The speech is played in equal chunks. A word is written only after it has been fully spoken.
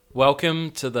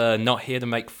Welcome to the Not Here to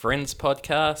Make Friends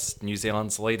podcast, New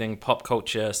Zealand's leading pop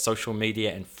culture, social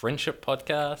media, and friendship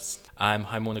podcast. I'm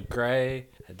Haimona Gray.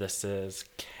 This is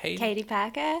Katie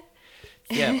Parker.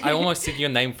 Yeah, I almost said your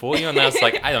name for you, and I was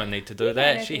like, I don't need to do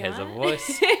that. if She you has a want.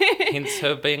 voice. Hence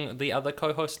her being the other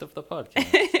co-host of the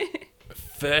podcast.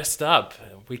 First up,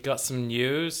 we got some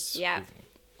news. Yeah,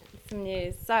 some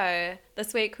news. So,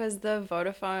 this week was the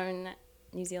Vodafone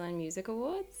New Zealand Music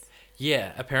Awards.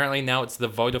 Yeah, apparently now it's the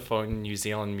Vodafone New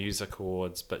Zealand Music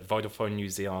Awards, but Vodafone New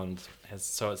Zealand has,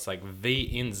 so it's like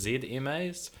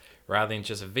VNZMAs rather than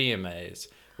just VMAs,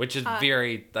 which is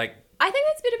very, like... I think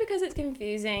that's better because it's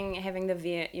confusing having the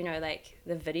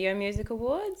the Video Music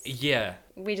Awards. Yeah.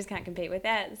 We just can't compete with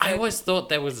that. So I always thought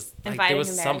there was Inviting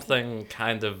something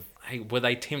kind of... Hey, were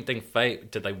they tempting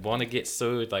fate? Did they want to get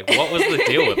sued? Like, what was the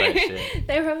deal with that shit?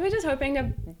 They were probably just hoping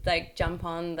to, jump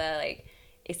on the,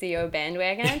 SEO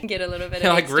bandwagon, get a little bit of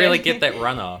Like, extra. really get that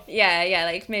runoff.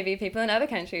 Yeah, maybe people in other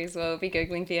countries will be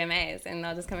Googling VMAs and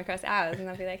they'll just come across ours and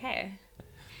they'll be like, hey,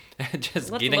 Just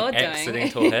what's getting Lord doing?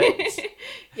 accidental hits.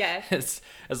 Yeah. It's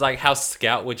like how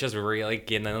Scout would just really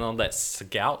get in on that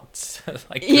Scout.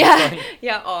 Yeah.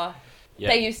 Yeah, Yeah.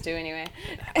 they used to anyway.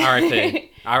 RIP.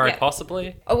 Yeah.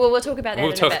 Possibly. Oh, well, we'll talk about that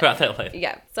We'll in a talk bit. about that later.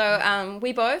 Yeah. So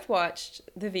we both watched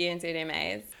the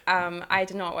VNZMAs. I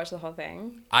did not watch the whole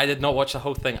thing. I did not watch the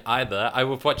whole thing either. I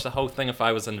would watch the whole thing if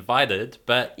I was invited,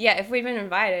 but... Yeah, if we'd been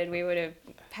invited, we would have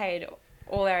paid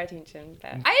all our attention.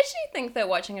 But I actually think that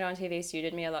watching it on TV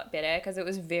suited me a lot better because it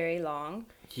was very long.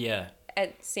 Yeah.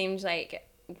 It seemed like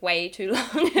way too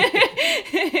long.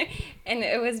 And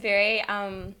it was very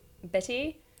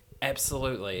bitty.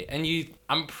 Absolutely. And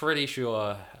I'm pretty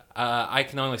sure... I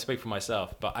can only speak for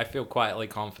myself, but I feel quietly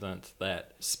confident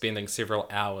that spending several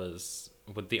hours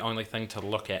with the only thing to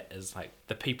look at is like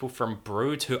the people from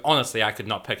Brood, who honestly I could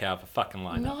not pick out of a fucking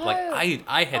lineup. No. Like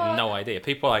I had no idea.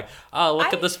 People were like, oh,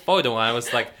 look at this photo, and I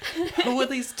was like, who are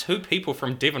these two people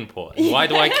from Devonport? And why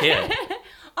do I care?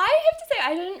 I have to say,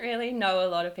 I didn't really know a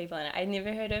lot of people in it. I'd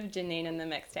never heard of Janine in the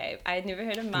mixtape. I'd never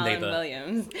heard of Marlon Neither.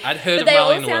 Williams. I'd heard But of they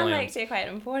all Marlon sound Williams. like they're quite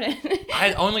important.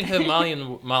 I'd only heard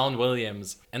Marlon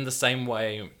Williams in the same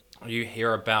way you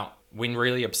hear about when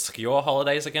really obscure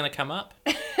holidays are going to come up.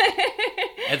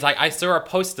 It's like, I saw a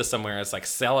poster somewhere, it's like,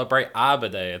 celebrate Arbor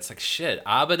Day. It's like, shit,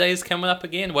 Arbor Day's coming up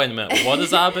again? Wait a minute, what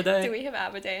is Arbor Day? Do we have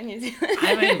Arbor Day in New Zealand?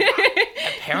 I mean,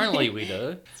 apparently we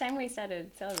do. It's time we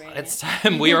started celebrating It's it.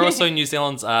 time. We are also New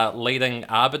Zealand's leading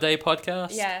Arbor Day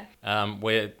podcast. Yeah.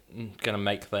 We're going to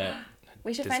make that...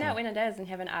 We should find out when it is and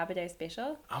have an Arbor Day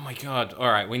special. Oh my god,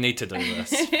 alright, we need to do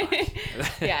this.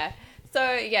 Fuck. Yeah.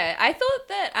 So, yeah, I thought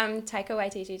that Taika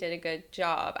Waititi did a good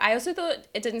job. I also thought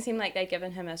it didn't seem like they'd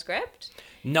given him a script.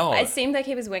 No. It seemed like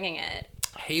he was winging it.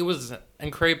 He was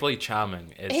incredibly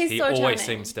charming, as He's he so always charming.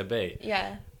 seems to be.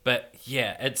 Yeah. But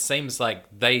yeah, it seems like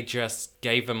they just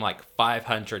gave him like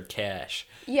 500 cash.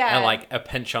 Yeah. And like a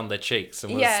pinch on the cheeks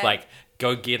and was Yeah. like,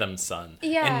 go get him, son.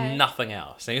 Yeah. And nothing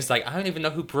else. And he was like, I don't even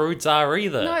know who Broods are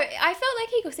either. No, I felt like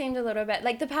he seemed a little bit,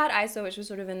 like the part I saw, which was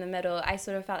sort of in the middle, I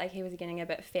sort of felt like he was getting a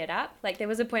bit fed up. Like there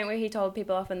was a point where he told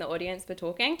people off in the audience for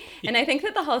talking. And I think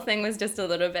that the whole thing was just a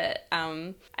little bit,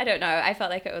 I don't know, I felt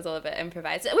like it was all a bit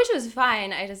improvised, which was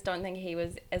fine. I just don't think he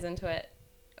was as into it,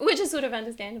 which is sort of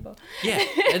understandable. Yeah.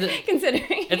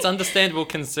 Considering. It's understandable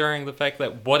considering the fact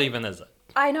that what even is it?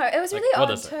 I know, it was really what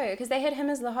odd is it? too, because they had him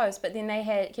as the host, but then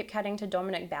they kept cutting to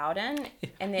Dominic Bowden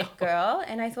and that girl,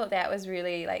 and I thought that was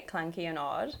really like clunky and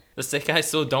odd. The second I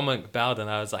saw Dominic Bowden,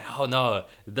 I was like, oh no,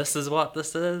 this is what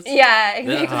this is? Yeah,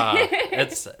 exactly.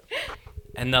 It's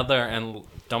another in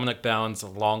Dominic Bowden's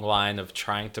long line of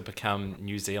trying to become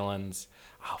New Zealand's...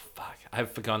 Oh, fuck.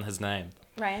 I've forgotten his name.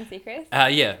 Ryan Seacrest?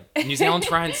 Yeah, New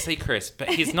Zealand's Ryan Seacrest, but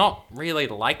he's not really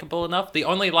likeable enough. The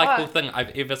only likeable thing I've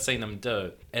ever seen him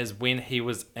do is when he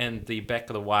was in the Back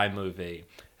of the Y movie,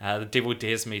 The Devil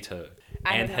Dares Me Too,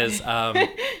 and his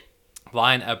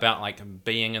line about like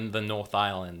being in the North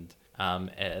Island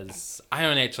is, I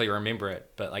don't actually remember it,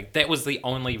 but like that was the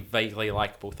only vaguely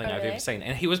likable thing I've really? ever seen,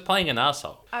 and he was playing an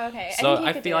arsehole. Oh, okay. So think he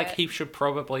I could feel do like it. he should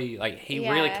probably, like, he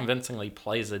really Yeah. convincingly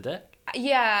plays a dick.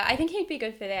 Yeah, I think he'd be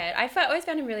good for that. Always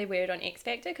found him really weird on X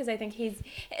Factor because I think it's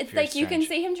Very like you can strange.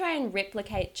 see him try and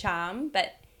replicate charm,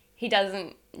 but he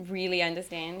doesn't really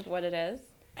understand what it is.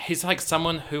 He's like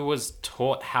someone who was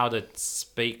taught how to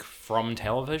speak from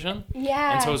television.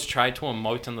 Yeah. And so has tried to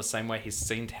emote in the same way he's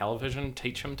seen television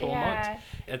teach him to Yeah.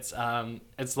 emote.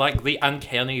 It's like the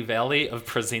uncanny valley of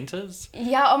presenters.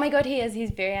 Yeah, oh my god, he is.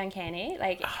 He's very uncanny.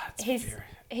 Like, It's he's... very-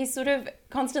 he's sort of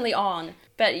constantly on,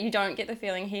 but you don't get the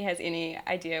feeling he has any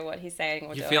idea what he's saying or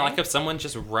You doing. feel like if someone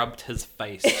just rubbed his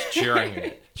face during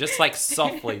it, just like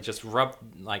softly, just rubbed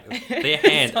like their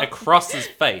hand across his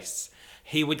face,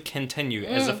 he would continue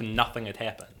as if nothing had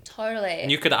happened. Totally. And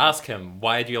you could ask him,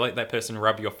 why do you let that person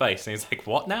rub your face? And he's like,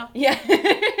 what now? Yeah.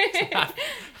 I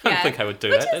don't think I would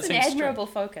do that. Which is an admirable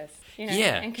focus, you know,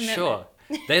 Yeah, and commitment. sure.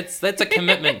 That's a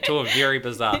commitment to a very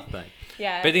bizarre thing.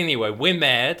 Yeah. But anyway, we're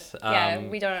mad.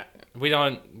 We're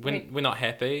not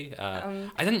happy. I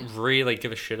didn't really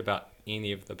give a shit about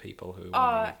any of the people who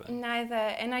won anything. Neither.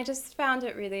 And I just found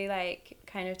it really, like,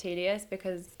 kind of tedious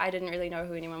because I didn't really know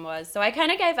who anyone was. So I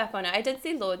kind of gave up on it. I did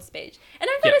see Lord's speech. And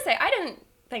I've got to say, I didn't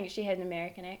think she had an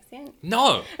American accent.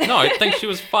 No, I think she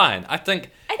was fine. I think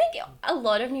a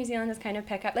lot of New Zealanders kind of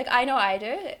pick up, like, I know I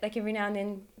do, like, every now and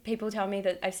then people tell me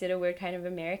that I've said a word kind of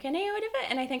American-y or whatever,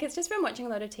 and I think it's just from watching a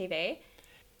lot of TV.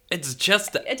 It's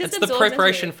just the absorbs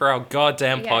preparation into you. for our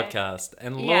goddamn Yeah. podcast.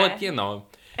 And Yeah. Lord, you know,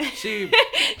 she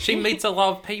meets a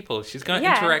lot of people. She's going to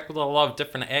Yeah. interact with a lot of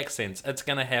different accents. It's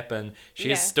going to happen. She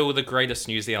is Yeah. still the greatest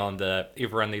New Zealander.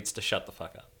 Everyone needs to shut the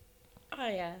fuck up. Oh,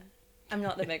 yeah. I'm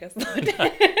not the biggest Lord.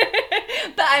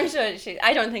 But I'm sure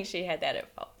I don't think she had that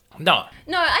at fault. No.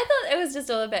 No, I thought it was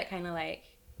just all a bit kind of like,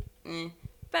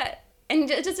 and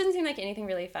it just didn't seem like anything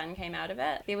really fun came out of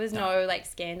it. There was no like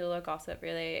scandal or gossip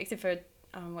really, except for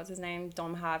what's his name,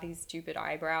 Dom Harvey's stupid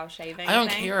eyebrow shaving. I don't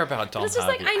thing. care about Dom But it's just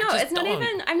Harvey. like I know just it's not don't.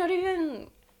 even. I'm not even.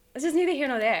 It's just neither here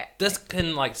nor there. This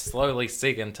can like slowly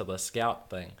seg into the Scout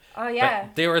thing. Oh yeah.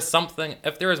 But there is something.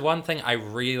 If there is one thing I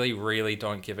really, really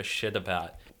don't give a shit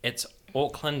about, it's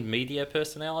Auckland media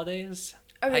personalities.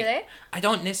 Oh really? I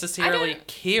don't necessarily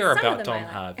care some about of them Dom I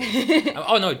Harvey.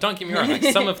 Oh no, don't get me wrong. Like,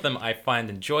 some of them I find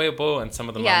enjoyable, and some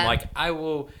of them Yeah. I'm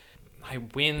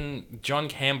like, when John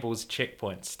Campbell's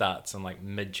Checkpoint starts in like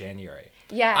mid-January,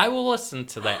 Yeah. I will listen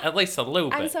to that at least a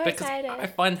little I'm bit so because excited. I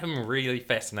find him really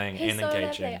fascinating He's and so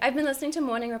engaging. lovely. I've been listening to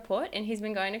Morning Report, and he's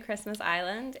been going to Christmas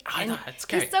Island. I and know, it's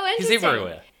great. He's so He's interesting.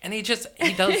 everywhere. And he does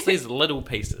these little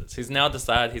pieces. He's now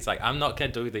decided, he's like, I'm not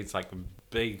going to do these like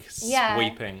big Yeah.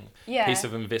 sweeping Yeah. piece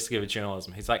of investigative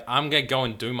journalism. He's like, I'm going to go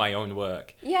and do my own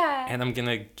work. Yeah. And I'm going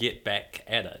to get back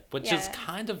at it, which is Yeah.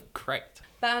 kind of correct.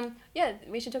 But yeah,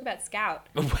 we should talk about Scout.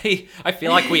 I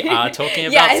feel like we are talking Yeah,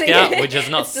 about I think Scout. We're just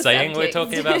not it's the saying we're subtext.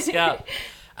 talking about Scout.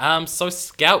 So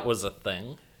Scout was a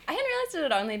thing. I hadn't realised it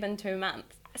had only been 2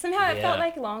 months. Somehow it Yeah. felt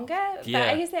like longer, but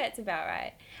Yeah. I guess that's about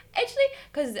right. Actually,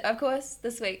 because of course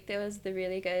this week there was the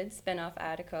really good spin-off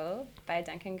article by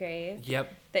Duncan Grieve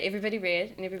Yep. that everybody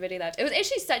read and everybody loved. It was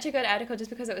actually such a good article just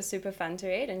because it was super fun to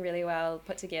read and really well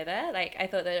put together. Like, I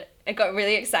thought that it got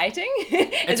really exciting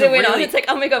as it went on. It's like,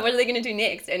 oh my god, what are they going to do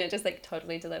next? And it just like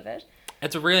totally delivered.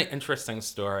 It's a really interesting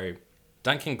story.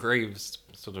 Duncan Grieve's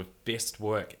sort of best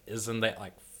work is in that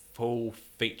like full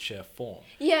feature form.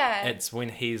 Yeah. It's when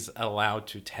he's allowed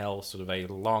to tell sort of a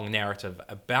long narrative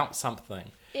about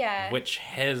something Yeah. which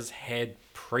has had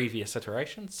previous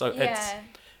iterations. So it's Yeah.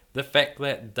 the fact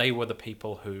that they were the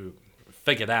people who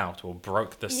figured out or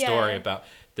broke the story Yeah. about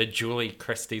the Julie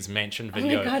Christie's mansion my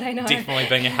video God, I know. definitely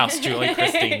being a house Julie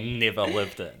Christie never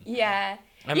lived in. Yeah.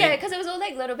 I Yeah, mean- because it was all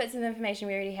like little bits of information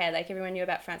we already had. Like everyone knew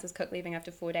about Francis Cook leaving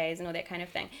after 4 days and all that kind of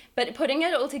thing. But putting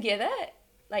it all together,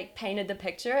 like painted the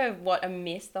picture of what a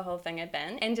mess the whole thing had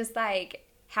been, and just like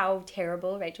how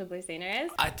terrible Rachel Glusina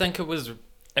is. I think it was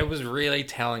really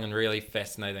telling and really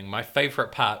fascinating. My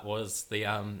favorite part was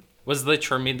the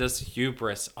tremendous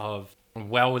hubris of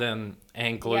Weldon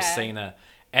and Glusina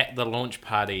at the launch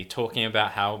party talking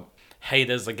about how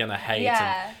haters are gonna hate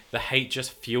Yeah. and the hate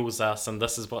just fuels us and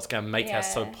this is what's gonna make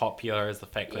us so Yeah. popular is the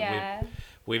fact that Yeah.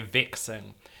 we're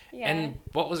vexing. Yeah. And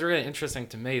what was really interesting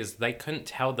to me is they couldn't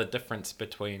tell the difference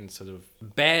between sort of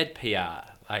bad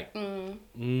PR, like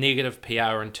negative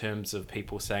PR in terms of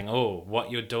people saying, oh,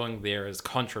 what you're doing there is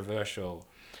controversial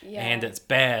and it's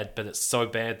bad, but it's so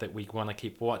bad that we want to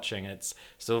keep watching. It's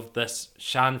sort of this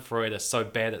Schadenfreude is so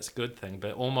bad it's a good thing,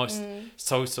 but almost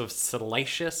so sort of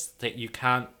salacious that you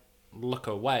can't look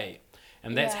away.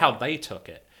 And that's Yeah. how they took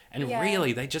it. And Yeah.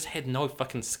 really, they just had no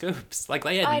fucking scoops. Like,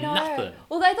 they I had know. nothing.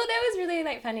 Well, I thought that was really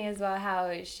like funny as well.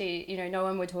 How she, no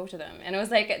one would talk to them, and it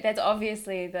was like that's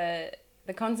obviously the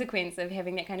consequence of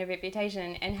having that kind of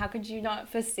reputation. And how could you not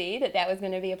foresee that was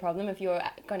going to be a problem if you're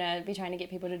going to be trying to get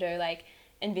people to do like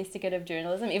investigative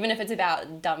journalism, even if it's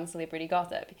about dumb celebrity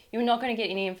gossip? You're not going to get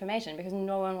any information because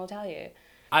no one will tell you.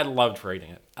 I loved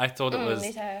reading it. I thought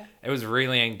Me too. it was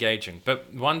really engaging.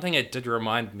 But one thing it did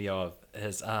remind me of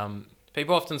is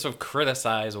people often sort of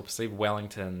criticize or perceive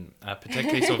Wellington,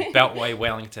 particularly sort of Beltway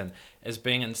Wellington, as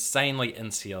being insanely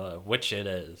insular, which it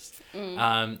is,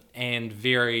 and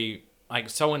very like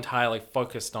so entirely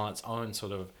focused on its own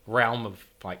sort of realm of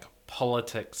like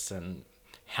politics and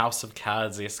House of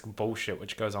Cards-esque bullshit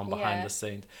which goes on behind the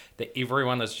scenes, that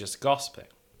everyone is just gossiping.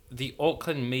 The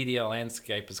Auckland media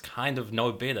landscape is kind of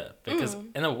no better, because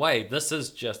in a way this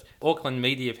is just Auckland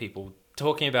media people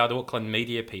talking about Auckland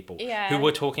media people who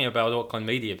were talking about Auckland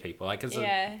media people. Like, it's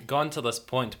gone to this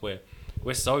point where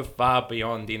we're so far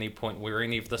beyond any point where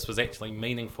any of this was actually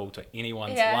meaningful to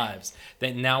anyone's lives,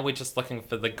 that now we're just looking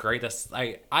for the greatest.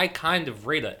 I kind of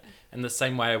read it in the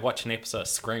same way I watch an episode of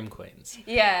Scream Queens.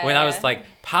 Yeah. When I was like,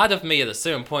 part of me at a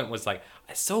certain point was like,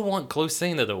 I still want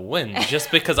Glucina to win, just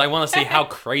because I want to see how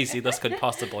crazy this could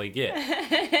possibly get.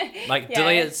 Like, do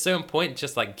they at a certain point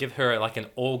just like give her like an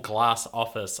all glass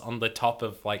office on the top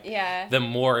of like the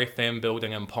More FM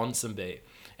building in Ponsonby,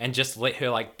 and just let her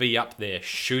like be up there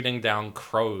shooting down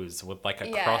crows with like a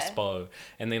crossbow,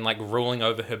 and then like ruling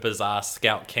over her bizarre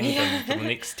scout kingdom for the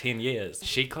next 10 years?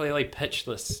 She clearly pitched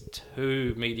this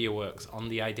to MediaWorks on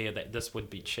the idea that this would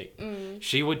be cheap.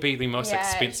 She would be the most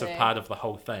expensive part of the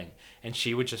whole thing, and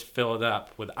she would just fill it up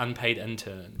with unpaid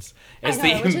interns as the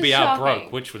MBR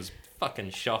broke, which was fucking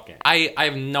shocking. I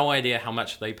have no idea how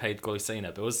much they paid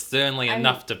Glucina, but it was certainly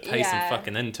enough to pay some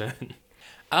fucking intern.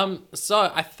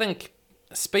 So I think,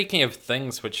 speaking of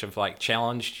things which have like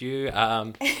challenged you,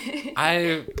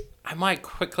 I might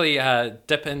quickly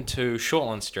dip into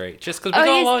Shortland Street, just because we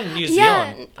got a lot in New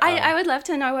Zealand. I would love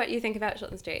to know what you think about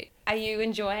Shortland Street. Are you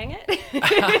enjoying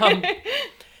it?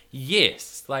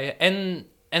 Yes, like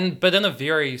but in a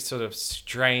very sort of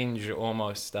strange,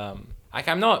 almost like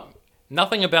I'm not.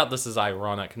 Nothing about this is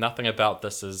ironic. Nothing about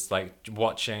this is like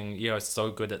watching, So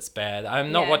Good It's Bad.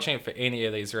 I'm not watching it for any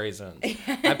of these reasons.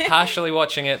 I'm partially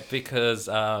watching it because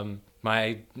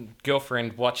my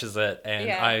girlfriend watches it, and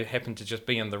I happen to just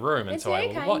be in the room, and so I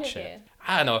will watch it.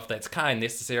 I don't know if that's kind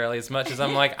necessarily, as much as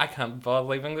I'm like, I can't bother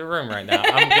leaving the room right now.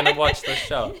 I'm going to watch this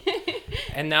show.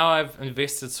 And now I've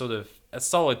invested sort of a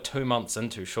solid 2 months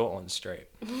into Shortland Street.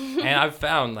 And I've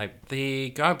found like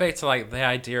going back to like the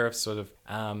idea of sort of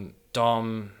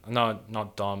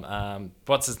not Dom,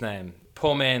 what's his name?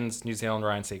 Poor man's New Zealand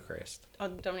Ryan Seacrest. Oh,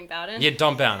 Dominic Bowden? Yeah,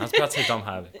 Dom Bowden. I was about to say Dom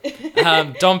Harvey.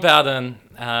 Dom Bowden,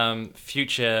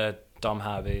 future Dom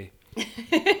Harvey.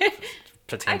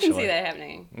 Potentially. I can see that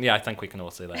happening. Yeah, I think we can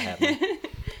all see that happening.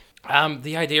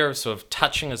 The idea of sort of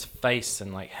touching his face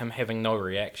and like him having no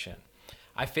reaction.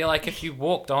 I feel like if you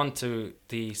walked onto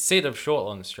the set of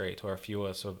Shortland Street, or if you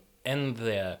were sort of in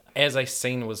there as a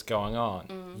scene was going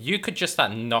on, you could just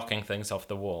start knocking things off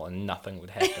the wall and nothing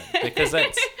would happen, because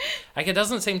it's like, it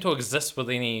doesn't seem to exist with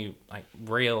any like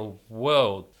real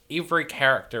world. Every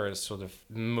character is sort of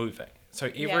moving,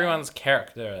 so everyone's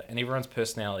character and everyone's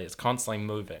personality is constantly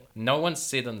moving. No one's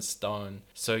set in stone,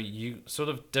 so you sort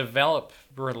of develop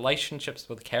relationships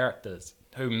with characters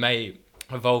who may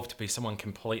evolve to be someone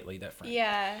completely different,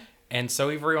 and so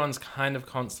everyone's kind of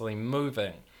constantly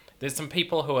moving. There's some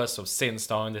people who are sort of set in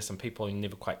stone. There's some people who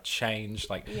never quite change.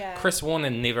 Like, Chris Warner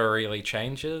never really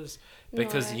changes,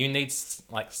 because you need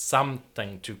like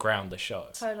something to ground the show.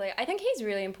 Totally. I think he's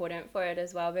really important for it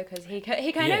as well, because he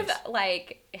kind of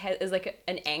like is like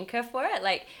an anchor for it.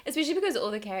 Like, especially because all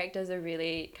the characters are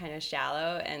really kind of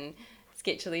shallow and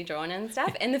sketchily drawn and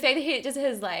stuff. And the fact that he just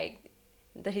has like,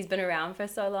 that he's been around for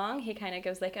so long, he kind of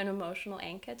gives like an emotional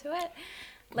anchor to it.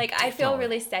 Like, definitely. I feel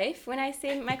really safe when I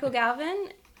see Michael Galvin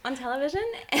on television.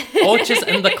 Or just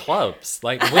in the clubs,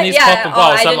 like when he's popping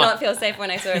balls. I did not feel safe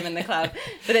when I saw him in the club,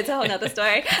 but it's a whole nother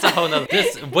story. It's a whole nother.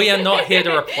 We are not here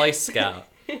to replace Scout.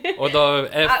 Although,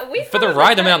 for the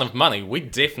right amount of money, we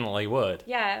definitely would.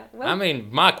 Yeah. Well, I mean,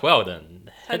 Mark Weldon,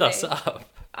 hit us up.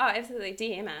 Oh, absolutely.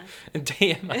 DM us.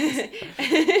 DM us.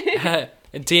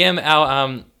 DM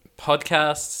our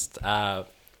podcast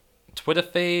Twitter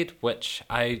feed, which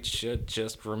I should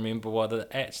just remember what it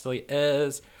actually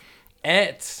is.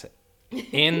 At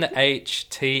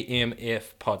NHTMF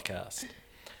podcast.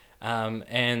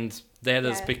 And that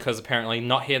is because apparently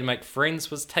Not Here to Make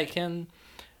Friends was taken,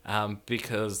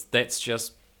 because that's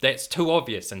too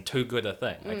obvious and too good a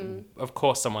thing. Like, of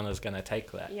course someone is going to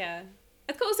take that. Yeah.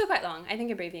 It's also quite long. I think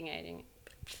abbreviating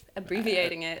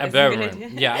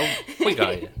it. Yeah, we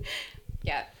got it.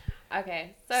 Yeah.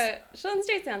 Okay, so Shortland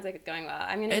Street sounds like it's going well.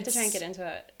 I'm gonna have to try and get into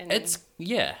it. It's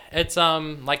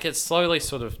like it's slowly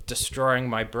sort of destroying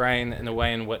my brain in a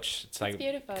way in which it's like,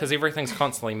 beautiful, because everything's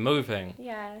constantly moving.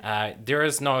 There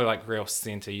is no like real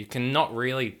center. You cannot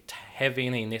really have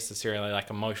any necessarily like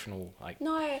emotional like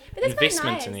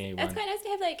investment in anyone. It's quite nice to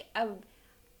have like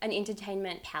an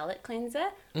entertainment palate cleanser.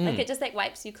 Like, it just like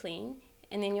wipes you clean.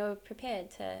 and then you're prepared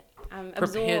to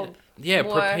absorb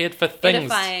prepared for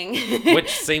things edifying which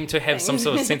seem to have some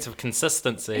sort of sense of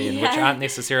consistency and which aren't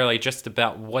necessarily just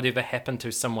about whatever happened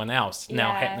to someone else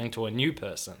now happening to a new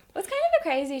person. Well, it's kind of a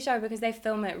crazy show because they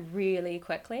film it really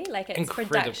quickly. Like, its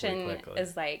production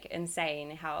is like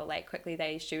insane how like quickly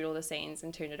they shoot all the scenes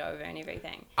and turn it over and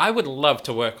everything. I would love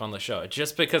to work on the show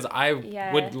just because I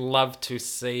would love to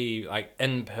see, like,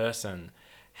 in person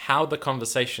how the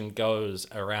conversation goes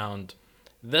around.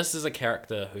 This is a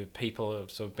character who people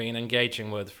have sort of been engaging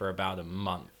with for about a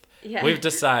month. Yeah. We've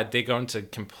decided they're going to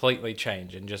completely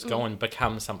change and just go and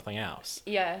become something else.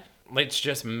 Yeah. Let's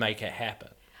just make it happen.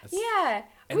 Yeah.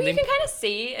 Well, you can kind of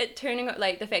see it turning,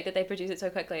 like, the fact that they produce it so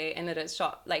quickly and that it's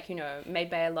shot, like, you know, made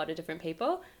by a lot of different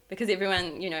people, because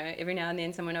everyone, you know, every now and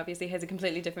then someone obviously has a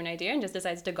completely different idea and just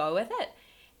decides to go with it,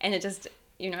 and it just,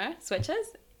 you know, switches,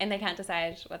 and they can't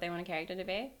decide what they want a character to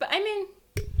be. But I mean,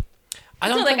 I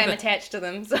don't feel like I'm attached to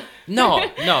them. So. No,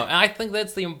 and I think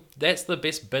that's the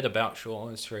best bit about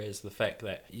Shortland Street is the fact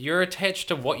that you're attached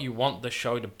to what you want the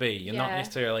show to be. You're not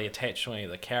necessarily attached to any of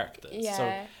the characters. Yeah.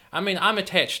 So, I mean, I'm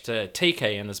attached to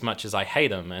TK in as much as I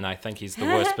hate him and I think he's the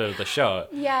worst bit of the show.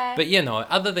 Yeah. But, you know,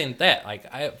 other than that, like,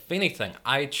 if anything,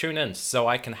 I tune in so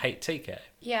I can hate TK.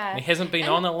 Yeah. He hasn't been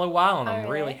on in a little while and I'm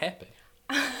really happy.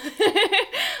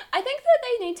 I think that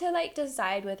they need to, like,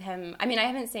 decide with him. I mean, I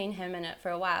haven't seen him in it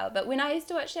for a while, but when I used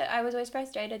to watch it, I was always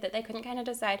frustrated that they couldn't kind of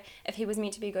decide if he was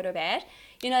meant to be good or bad.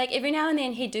 You know, like, every now and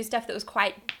then he'd do stuff that was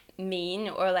quite mean,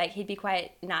 or, like, he'd be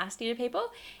quite nasty to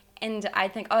people, and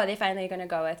I'd think, oh, they're finally going to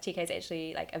go with TK's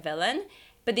actually, like, a villain.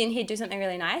 But then he'd do something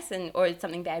really nice, or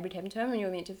something bad would happen to him, and you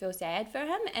were meant to feel sad for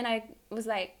him. And I was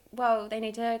like, well, they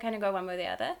need to kind of go one way or the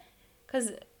other,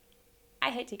 because I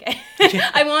hate TK.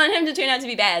 I want him to turn out to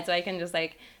be bad so I can just,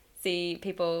 like, see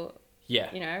people, you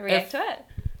know, react to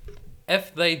it.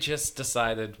 If they just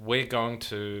decided we're going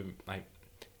to, like,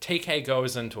 TK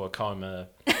goes into a coma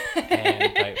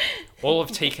and, like, all of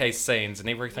TK's scenes and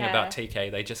everything about TK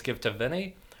they just give to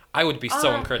Vinny, I would be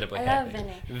so incredibly happy. I love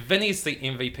Vinny. Vinny's the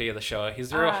MVP of the show.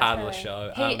 He's the real heart of the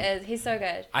show. He is. He's so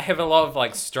good. I have a lot of,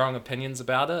 like, strong opinions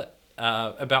about it,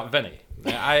 about Vinny.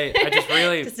 I just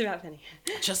really...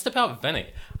 Just about Vinny.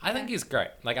 I think he's great.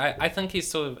 Like, I think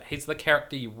he's the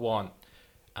character you want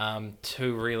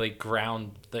to really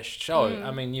ground the show.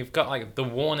 I mean, you've got, like, the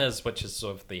Warners, which is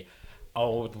sort of the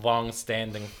old,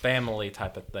 long-standing family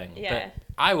type of thing. Yeah. But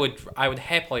I would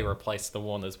happily replace the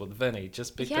Warners with Vinny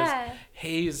just because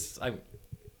he's, like,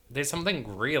 there's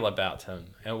something real about him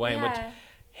in a way in which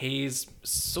he's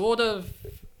sort of...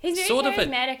 He's very sort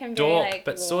charismatic of a and very, dork, like,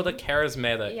 but warm. Sort of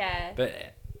charismatic. Yeah.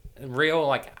 But real,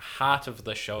 like, heart of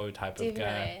the show type of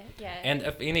guy. Yeah. And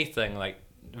if anything, like,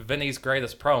 Vinny's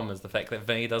greatest problem is the fact that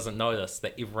Vinny doesn't notice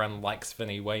that everyone likes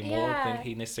Vinny way more than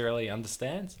he necessarily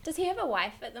understands. Does he have a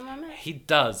wife at the moment? He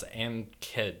does, and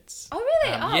kids. Oh,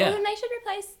 really? Well, then they should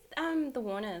replace the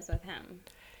Warners with him.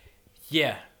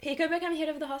 Yeah. He could become head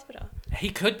of the hospital. He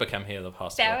could become head of the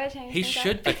hospital. He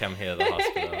should become head of the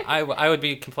hospital. I would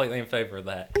be completely in favour of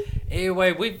that.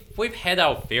 Anyway, we've had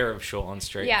our fair of Shortland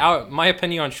Street. Yeah. My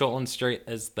opinion on Shortland Street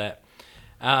is that...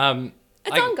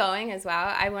 it's ongoing as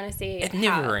well. I want to see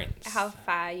how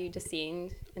far you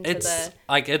descend into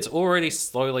it's already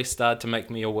slowly started to make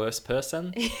me a worse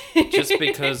person. Just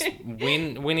because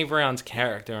when everyone's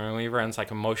character and when everyone's,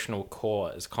 like, emotional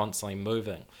core is constantly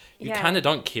moving, you kind of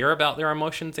don't care about their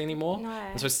emotions anymore. No.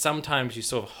 And so sometimes you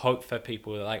sort of hope for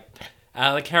people, like...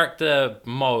 the character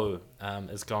Mo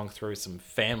is going through some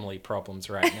family problems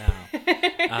right now.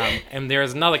 And there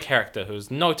is another character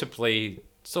who's notably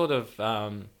sort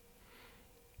of...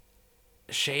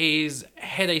 she's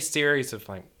had a series of,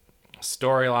 like,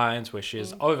 storylines where she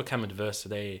has overcome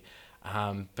adversity,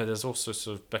 but has also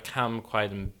sort of become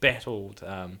quite embattled.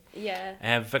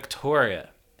 And Victoria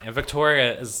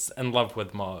is in love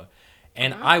with Mo.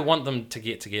 And I want them to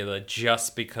get together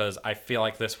just because I feel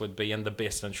like this would be in the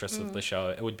best interest of the show.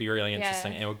 It would be really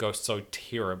interesting and it would go so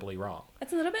terribly wrong.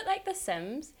 It's a little bit like The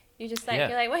Sims. You just, like,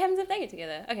 you're like, what happens if they get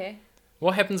together? Okay.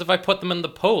 What happens if I put them in the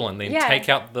pool and then take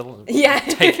out the...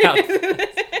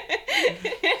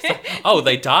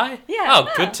 they die? Yeah.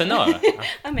 Oh, good to know.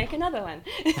 I'll make another one.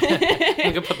 We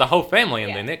can put the whole family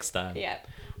in there next time. Yeah.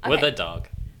 Okay. With a dog.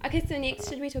 Okay, so next,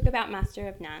 should we talk about Master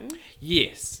of None?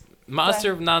 Yes.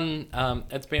 Master of None,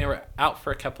 it's been out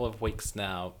for a couple of weeks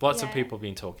now. Lots of people have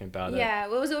been talking about it. Yeah,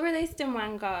 well, it was all released in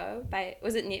one go by...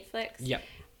 Was it Netflix? Yep.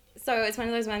 So it's one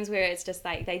of those ones where it's just,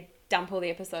 like, they dump all the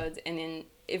episodes and then...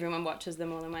 everyone watches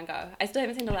them all in one go. I still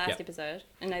haven't seen the last episode,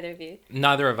 and neither of you.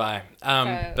 Neither have I.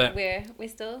 But we're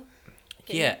still...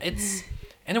 Yeah, it's...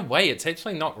 In a way, it's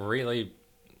actually not really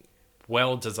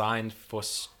well designed for...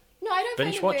 No, I don't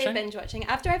binge find it watching? very binge watching.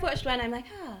 After I've watched one, I'm like,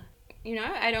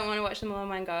 I don't want to watch them all in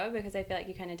one go because I feel like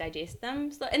you kind of digest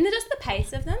them. So, and they're just the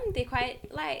pace of them. They're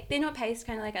quite like, they're not paced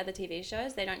kind of like other TV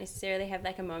shows. They don't necessarily have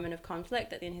like a moment of conflict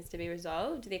that then has to be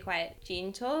resolved. They're quite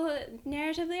gentle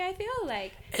narratively, I feel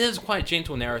like. It is quite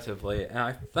gentle narratively, and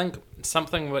I think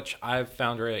something which I've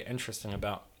found really interesting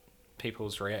about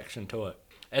people's reaction to it,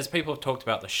 as people have talked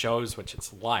about the shows which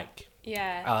it's like.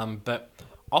 Yeah. But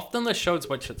often the shows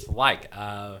which it's like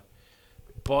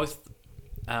both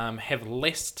have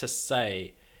less to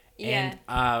say and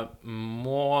are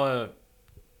more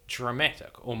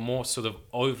dramatic or more sort of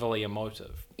overly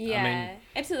emotive. Yeah, I mean,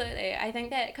 absolutely. I think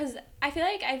that because I feel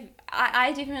like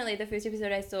I definitely, the first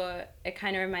episode I saw, it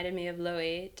kind of reminded me of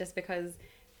Louis just because,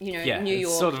 New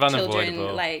York sort of children,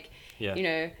 unavoidable.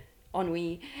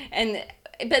 ennui.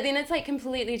 But then it's like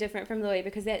completely different from Louis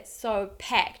because that's so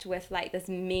packed with like this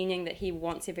meaning that he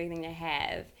wants everything to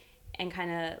have and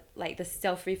kind of like the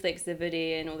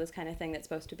self-reflexivity and all this kind of thing that's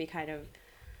supposed to be kind of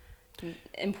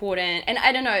important. And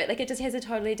I don't know, like it just has a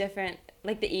totally different,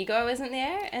 like the ego isn't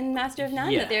there in Master of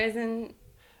None that there is in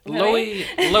Louis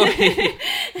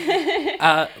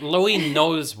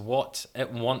knows what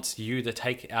it wants you to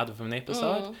take out of an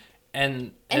episode.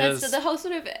 And it's the whole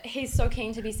sort of, he's so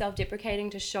keen to be self-deprecating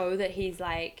to show that he's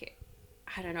like,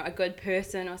 I don't know, a good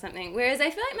person or something. Whereas I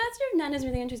feel like Master of None is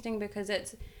really interesting because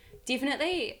it's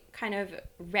definitely kind of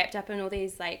wrapped up in all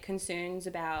these like concerns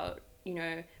about,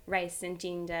 race and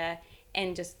gender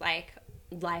and just like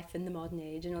life in the modern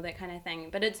age and all that kind of thing.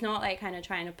 But it's not like kind of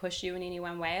trying to push you in any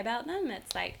one way about them.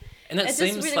 It's like, it just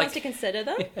really wants to consider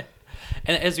them. Yeah.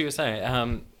 And as you were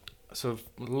saying, sort of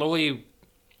Louis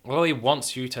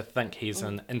wants you to think he's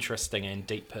an interesting and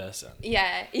deep person.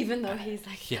 Yeah, even though he's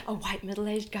like a white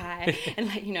middle-aged guy, and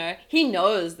like he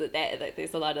knows that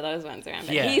there's a lot of those ones around.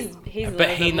 But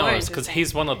he knows because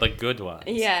he's one of the good ones.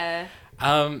 Yeah.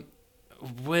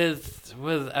 With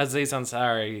Aziz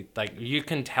Ansari, like you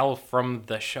can tell from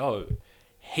the show,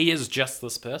 he is just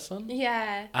this person.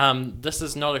 Yeah. This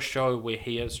is not a show where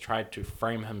he has tried to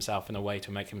frame himself in a way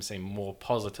to make him seem more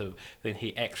positive than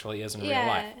he actually is in real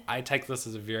life. I take this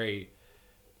as a very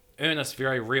earnest,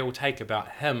 very real take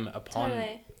about him upon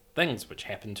things which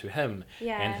happened to him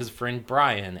and his friend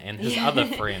Brian and his other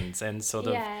friends and sort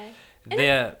of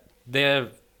their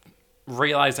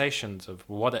realizations of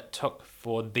what it took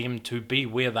for them to be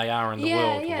where they are in the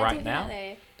world right now.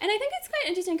 And I think it's quite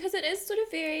interesting because it is sort of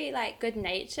very like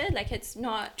good-natured. Like it's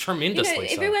not tremendously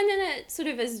so. Everyone in it sort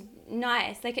of is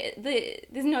nice. Like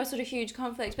there's no sort of huge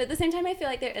conflict, but at the same time, I feel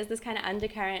like there is this kind of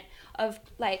undercurrent of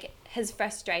like his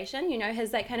frustration.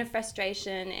 His like kind of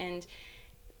frustration and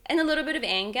a little bit of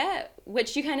anger,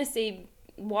 which you kind of see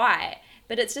why,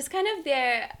 but it's just kind of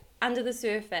there under the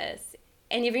surface,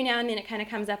 and every now and then it kind of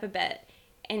comes up a bit,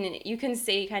 and you can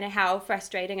see kind of how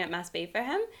frustrating it must be for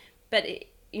him, but.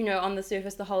 On the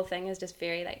surface, the whole thing is just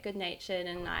very, like, good-natured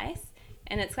and nice.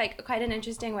 And it's, like, quite an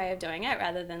interesting way of doing it,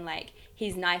 rather than, like,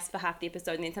 he's nice for half the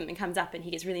episode and then something comes up and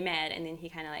he gets really mad and then he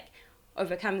kind of, like,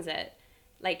 overcomes it.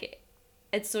 Like,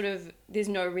 it's sort of, there's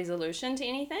no resolution to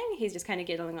anything. He's just kind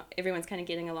of everyone's kind of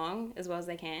getting along as well as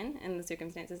they can in the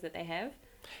circumstances that they have.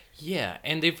 Yeah,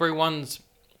 and everyone's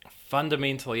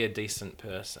fundamentally a decent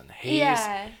person.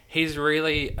 He's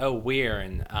really aware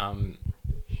and,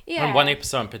 in one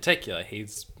episode in particular, he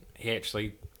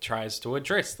actually tries to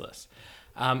address this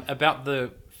about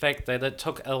the fact that it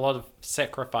took a lot of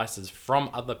sacrifices from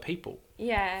other people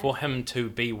for him to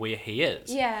be where he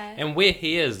is. Yeah. And where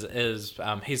he is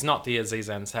he's not the Aziz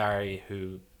Ansari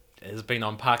who has been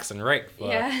on Parks and Rec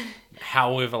for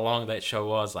however long that show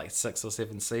was, like 6 or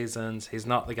 7 seasons. He's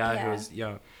not the guy who was,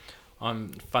 on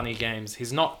Funny Games.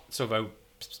 He's not sort of a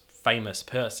famous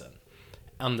person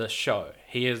on this show.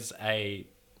 He is a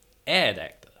ad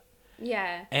actor.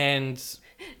 Yeah. And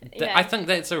I think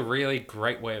that's a really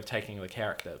great way of taking the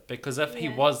character, because if he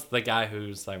was the guy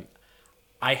who's like,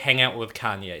 I hang out with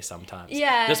Kanye sometimes,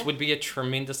 this would be a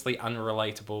tremendously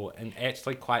unrelatable and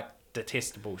actually quite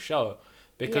detestable show,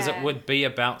 because it would be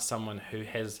about someone who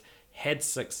has had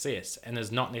success and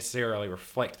is not necessarily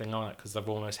reflecting on it because they've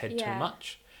almost had too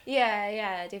much.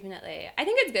 Yeah, definitely. I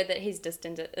think it's good that he's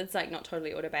distant. It's like not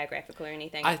totally autobiographical or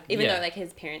anything. Even though like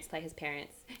his parents play his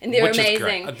parents, and they're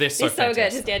amazing. They're so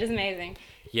good. His dad is amazing.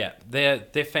 Yeah,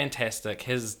 they're fantastic.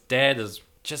 His dad is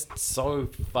just so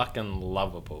fucking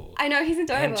lovable. I know, he's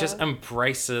adorable. And just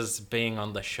embraces being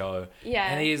on the show. Yeah.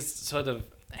 And he's sort of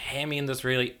hammy in this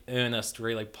really earnest,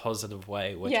 really positive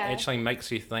way, which actually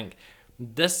makes you think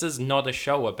this is not a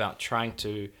show about trying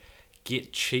to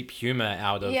get cheap humor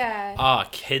out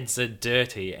of kids are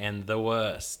dirty and the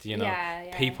worst,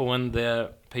 people in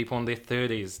their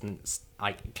 30s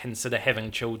like consider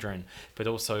having children, but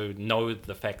also know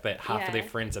the fact that half of their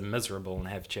friends are miserable and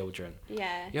have children.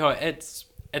 Yeah. You know, it's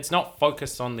not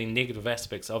focused on the negative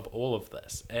aspects of all of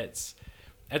this. It's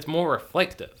more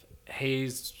reflective. He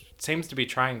seems to be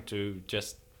trying to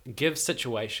just give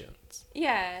situations.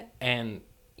 Yeah. And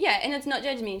it's not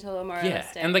judgmental or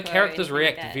moralistic. Yeah, and the characters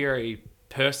react like very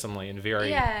personally and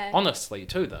very honestly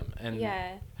to them. And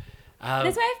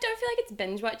that's why I don't feel like it's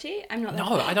binge-watchy. I'm not like,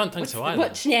 no, I don't think so either.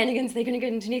 What shenanigans they're going to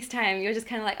get into next time? You're just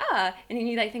kind of like, and then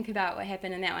you like think about what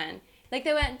happened in that one. Like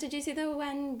did you see the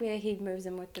one where he moves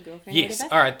in with the girlfriend? Yes,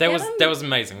 all right, that was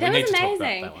amazing. We need to talk about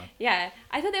that one. Yeah,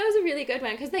 I thought that was a really good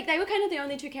one because like they were kind of the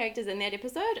only two characters in that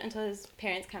episode until his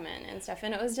parents come in and stuff,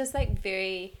 and it was just like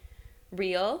very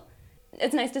real.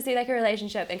 It's nice to see like a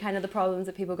relationship and kind of the problems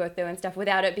that people go through and stuff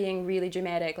without it being really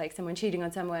dramatic, like someone cheating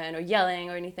on someone or yelling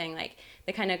or anything. Like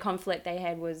the kind of conflict they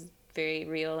had was very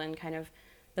real and kind of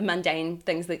the mundane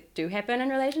things that do happen in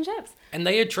relationships. And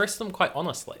they address them quite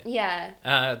honestly. Yeah.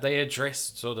 They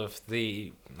address sort of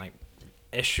the like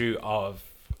issue of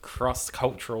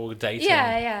cross-cultural dating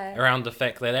around the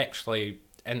fact that actually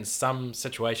in some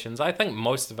situations, I think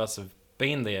most of us have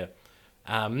been there.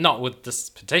 Not with this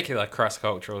particular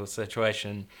cross-cultural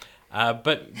situation,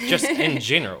 but just in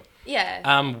general.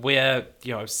 Where,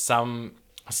 you know, some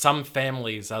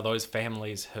families are those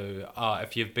families who,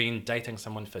 if you've been dating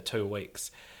someone for 2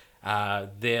 weeks,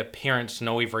 their parents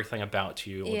know everything about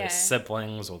you, or their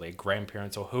siblings, or their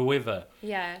grandparents, or whoever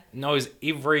knows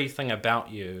everything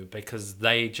about you because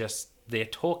they're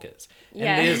talkers.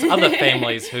 And there's other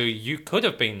families who you could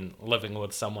have been living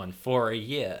with someone for a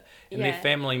year, and their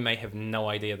family may have no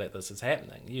idea that this is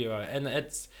happening. You know, and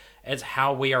it's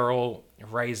how we are all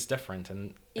raised different,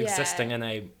 and existing in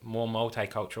a more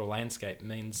multicultural landscape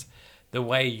means the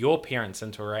way your parents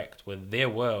interact with their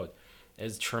world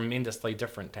is tremendously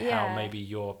different to how maybe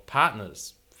your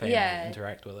partner's family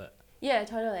interact with it. Yeah,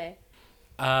 totally.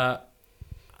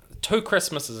 2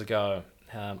 Christmases ago,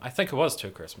 I think it was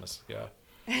 2 Christmases ago,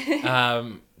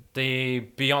 the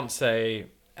Beyonce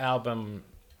album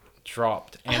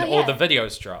dropped and all the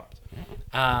videos dropped.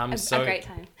 A great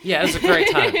time. Yeah, it was a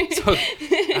great time. So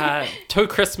 2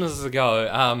 Christmases ago,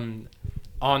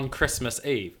 on Christmas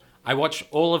Eve, I watched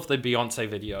all of the Beyonce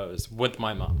videos with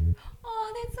my mum.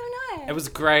 Oh, that's so nice. It was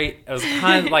great. It was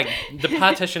kind of like the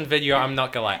partition video, I'm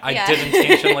not gonna lie. I did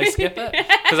intentionally skip it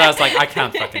because I was like, I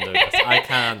can't fucking do this. I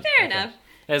can't. Fair enough.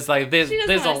 It's like there's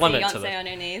a limit to this. On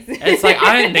her knees. It's like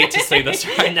I don't need to see this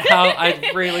right now.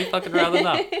 I'd really fucking rather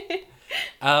not.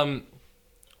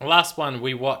 Last one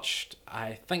we watched,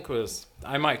 I think was,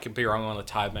 I might be wrong on the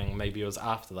timing. Maybe it was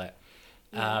after that.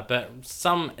 But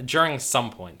during some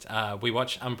point, we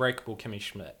watched Unbreakable Kimmy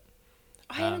Schmidt.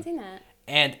 I haven't seen that.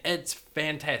 And it's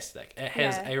fantastic. It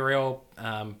has a real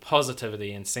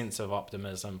positivity and sense of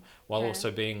optimism while also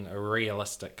being a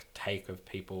realistic take of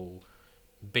people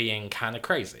being kind of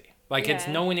crazy. Like, it's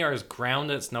nowhere near as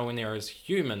grounded, it's nowhere near as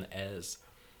human as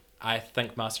I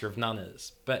think Master of None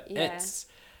is. But it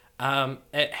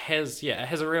has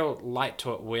a real light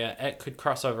to it where it could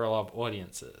cross over a lot of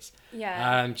audiences.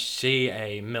 She,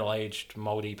 a middle-aged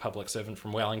Māori public servant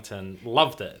from Wellington,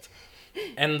 loved it.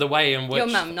 And the way in which... Your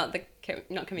mum, not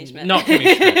Kimmy Schmidt. Not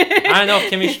Kimmy Schmidt. I know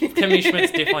Kimmy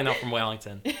Schmidt's definitely not from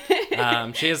Wellington.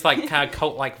 She has like kind of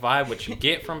cult-like vibe, which you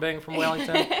get from being from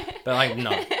Wellington, but like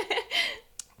no.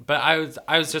 But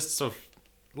I was just sort of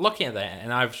looking at that,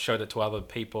 and I've showed it to other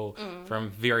people from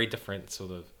very different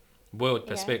sort of world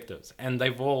perspectives, and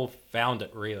they've all found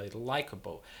it really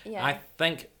likable. I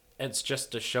think it's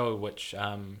just a show which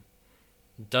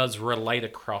does relate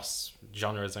across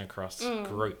genres and across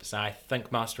groups, and I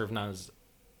think Master of None is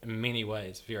in many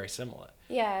ways very similar.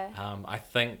 I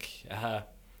think I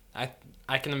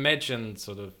can imagine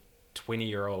sort of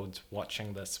 20-year-olds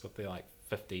watching this with their like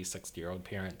 50, 60-year-old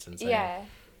parents and saying,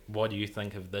 what do you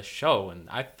think of this show? And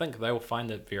I think they'll find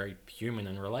it very human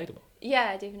and relatable.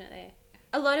 Yeah, definitely.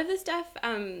 A lot of the stuff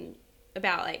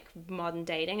about like modern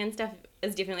dating and stuff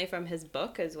is definitely from his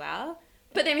book as well.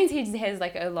 But that means he has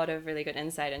like a lot of really good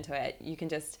insight into it. You can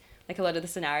just, like a lot of the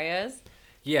scenarios.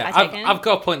 Yeah, I've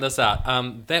got to point this out.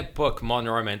 That book, Modern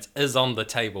Romance, is on the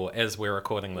table as we're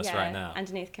recording this right now.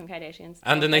 Underneath Kim Kardashian's.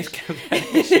 Underneath Kim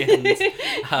Kardashian's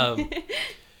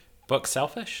book,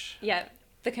 Selfish? Yeah,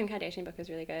 the Kim Kardashian book is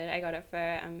really good. I got it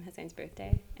for Hassan's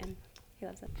birthday, and he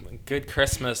loves it. Good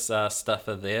Christmas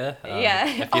stuffer there.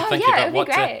 If you think about what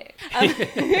great.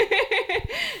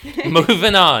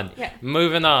 Moving on.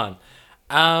 Moving on.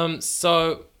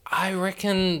 So... I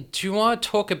reckon, do you want to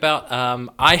talk about,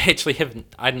 I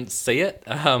didn't see it.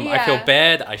 I feel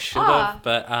bad, I should have,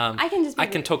 but I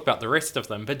can talk about the rest of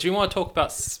them. But do you want to talk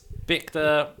about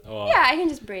Spectre or Yeah, I can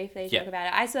just briefly talk about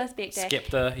it. I saw Spectre.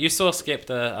 Skepta. You saw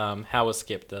Skepta. How was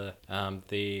Skepta?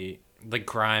 The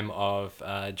grime of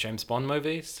James Bond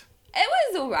movies. It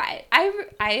was alright.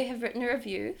 I have written a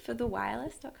review for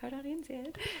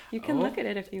thewireless.co.nz. You can look at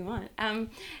it if you want.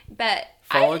 But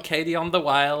follow Katie on the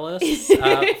wireless.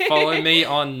 Follow me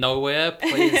on nowhere.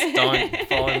 Please don't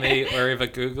follow me or ever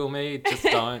Google me. Just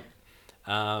don't.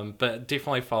 But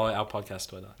definitely follow our podcast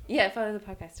Twitter. Yeah, follow the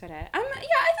podcast Twitter. Yeah, I thought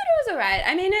it was alright.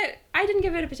 I mean, I didn't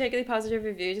give it a particularly positive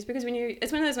review just because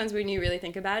it's one of those ones when you really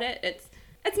think about it, it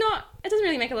doesn't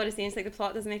really make a lot of sense. Like, the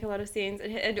plot doesn't make a lot of sense.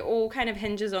 It all kind of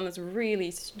hinges on this really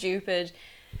stupid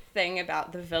thing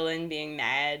about the villain being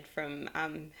mad from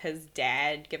his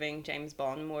dad giving James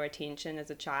Bond more attention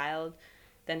as a child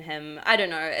than him. I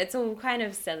don't know. It's all kind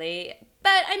of silly.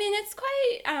 But, I mean, it's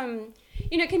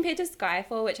quite, compared to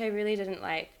Skyfall, which I really didn't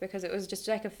like because it was just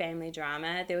like a family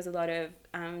drama. There was a lot of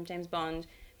James Bond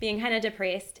being kind of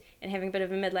depressed and having a bit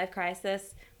of a midlife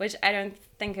crisis, which I don't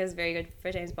think is very good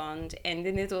for James Bond. And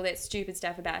then there's all that stupid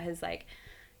stuff about his,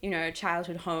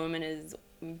 childhood home and his,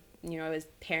 his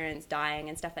parents dying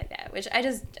and stuff like that, which I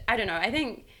don't know. I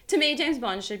think, to me, James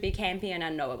Bond should be campy and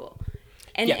unknowable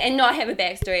and not have a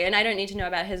backstory. And I don't need to know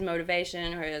about his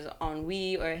motivation or his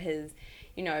ennui or his,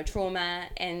 trauma.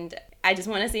 And I just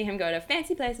want to see him go to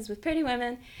fancy places with pretty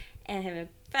women and have a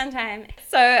fun time.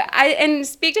 So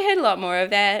Spectre had a lot more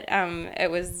of that. It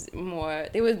was more,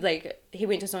 he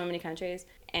went to so many countries,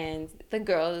 and the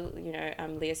girl,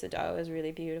 Lea Seydoux, was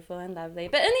really beautiful and lovely.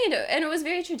 But in the end, and it was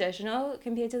very traditional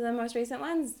compared to the most recent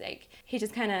ones. Like, he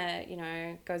just kind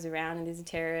of, goes around and there's a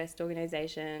terrorist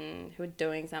organization who are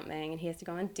doing something and he has to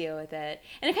go and deal with it.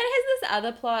 And it kind of has this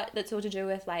other plot that's all to do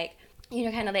with,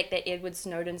 kind of like that Edward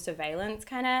Snowden surveillance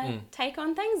kind of take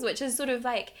on things, which is sort of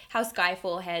like how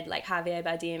Skyfall had Javier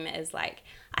Bardem as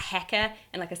a hacker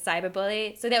and a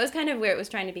cyberbully. So that was kind of where it was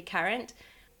trying to be current,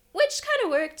 which kind of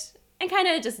worked and kind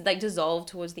of just dissolved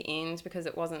towards the end because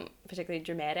it wasn't particularly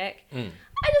dramatic. I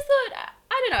just thought,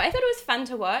 I don't know, I thought it was fun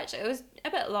to watch. It was a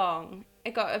bit long.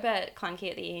 It got a bit clunky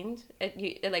at the end.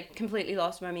 It completely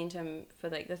lost momentum for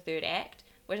the third act,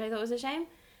 which I thought was a shame.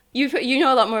 You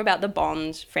know a lot more about the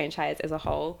Bond franchise as a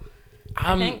whole,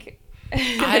 I think,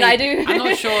 than I do. I'm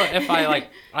not sure if I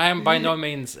am by no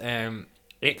means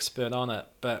expert on it,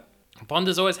 but Bond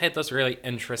has always had this really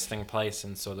interesting place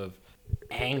in sort of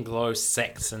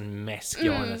Anglo-Saxon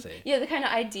masculinity. Yeah, the kind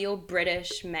of ideal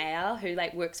British male who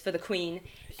works for the Queen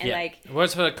and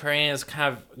works for the Queen, is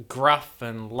kind of gruff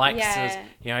and likes his,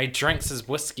 he drinks his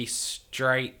whiskey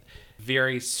straight,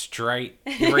 very straight.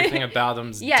 Everything about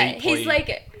him's deeply. He's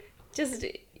just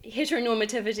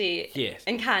heteronormativity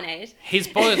incarnate. He's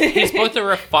both a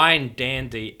refined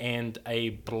dandy and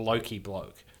a blokey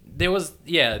bloke. There was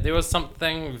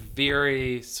something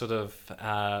very sort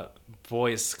of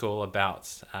boys' school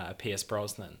about Pierce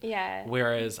Brosnan. Yeah.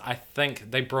 Whereas I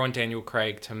think they brought in Daniel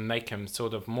Craig to make him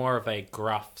sort of more of a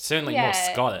gruff, certainly more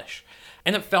Scottish.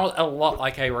 And it felt a lot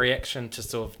like a reaction to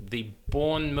sort of the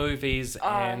Bourne movies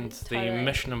and the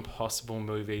Mission Impossible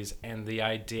movies, and the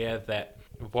idea that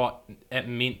what it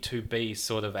meant to be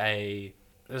sort of a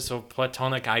sort of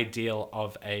platonic ideal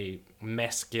of a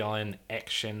masculine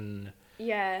action,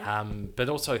 but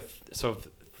also sort of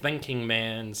thinking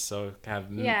man, so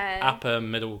kind of upper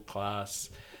middle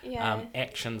class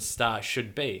action star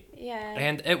should be. Yeah.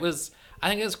 And I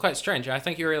think it was quite strange. I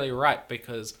think you're really right,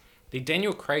 because the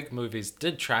Daniel Craig movies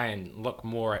did try and look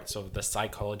more at sort of the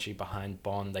psychology behind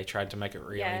Bond. They tried to make it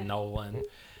really Nolan.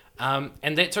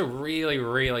 And that's a really,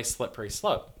 really slippery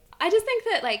slope. I just think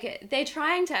that, they're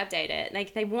trying to update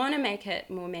it. They want to make it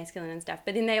more masculine and stuff,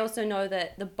 but then they also know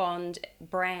that the Bond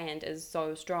brand is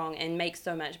so strong and makes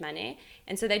so much money.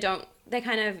 And so they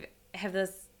kind of have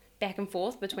this back and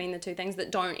forth between the two things that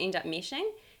don't end up meshing.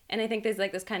 And I think there's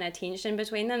this kind of tension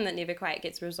between them that never quite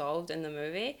gets resolved in the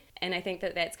movie. And I think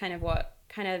that that's kind of what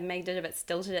kind of made it a bit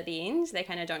stilted at the end. They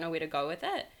kind of don't know where to go with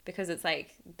it, because it's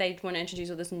they want to introduce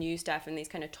all this new stuff and these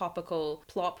kind of topical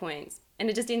plot points. And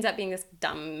it just ends up being this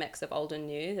dumb mix of old and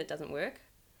new that doesn't work.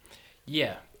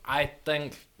 Yeah, I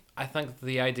think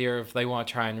the idea of they want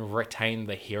to try and retain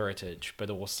the heritage, but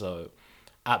also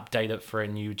update it for a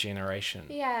new generation.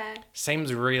 Yeah.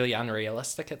 Seems really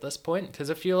unrealistic at this point, because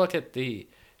if you look at the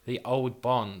old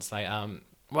Bonds,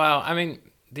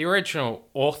 the original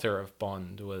author of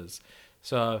Bond was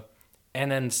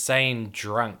an insane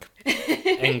drunk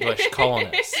English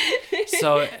colonist.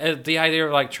 So the idea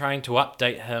of trying to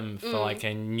update him for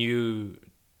a new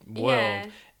world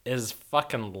is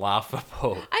fucking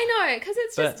laughable. I know, because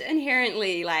it's just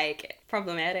inherently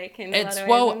problematic in a lot of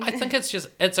ways. I think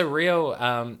it's a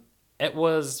real it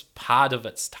was part of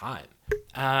its time.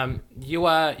 You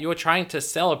were trying to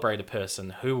celebrate a person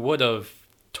who would have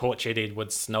tortured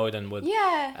Edward Snowden with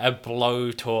a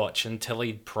blowtorch until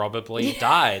he probably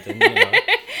died, and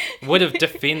would have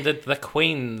defended the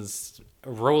Queen's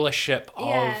rulership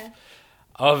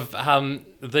of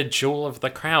the jewel of the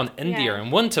crown, India,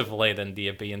 and wouldn't have let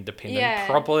India be independent.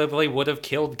 Probably would have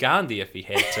killed Gandhi if he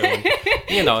had to.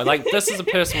 And, like, this is a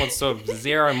person with sort of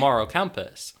zero moral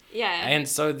compass. Yeah. And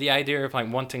so the idea of,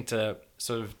 like, wanting to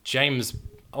sort of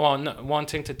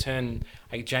wanting to turn,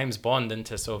 like, James Bond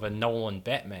into sort of a Nolan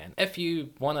Batman. If you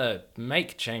want to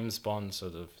make James Bond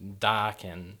sort of dark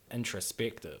and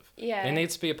introspective, there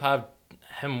needs to be a part of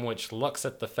him which looks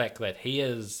at the fact that he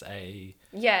is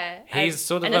he's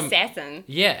sort of an assassin.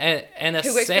 An assassin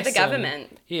who works for the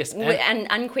government. Yes, and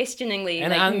unquestioningly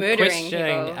murdering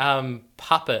people.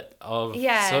 Puppet of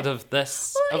sort of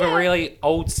this a really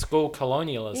old school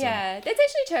colonialism. Yeah, that's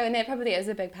actually true, and that probably is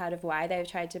a big part of why they've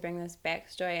tried to bring this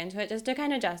backstory into it, just to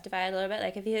kind of justify it a little bit.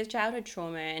 Like, if he has childhood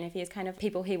trauma and if he has kind of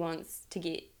people he wants to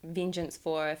get vengeance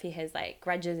for, if he has like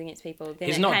grudges against people, then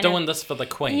he's not doing this for the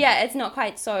Queen. Yeah, it's not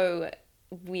quite so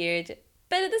weird.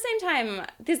 But at the same time,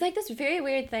 there's like this very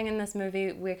weird thing in this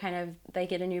movie where kind of they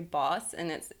get a new boss,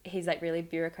 and he's like really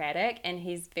bureaucratic, and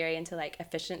he's very into like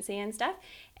efficiency and stuff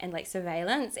and like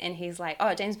surveillance, and he's like,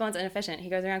 oh, James Bond's inefficient. He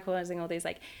goes around causing all these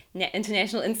like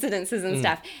international incidences and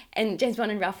stuff, and James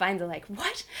Bond and Ralph Fiennes are like,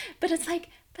 what? But it's like,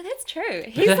 but that's true.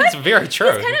 That's very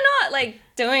true. He's kind of not like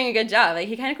doing a good job. Like,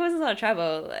 he kind of causes a lot of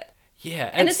trouble. Yeah.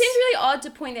 And it seems really odd to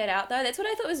point that out, though. That's what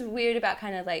I thought was weird about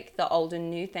kind of like the old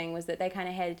and new thing, was that they kind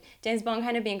of had James Bond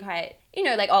kind of being quite,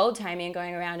 like old-timey and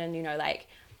going around and, like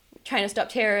trying to stop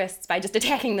terrorists by just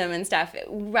attacking them and stuff.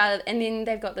 And then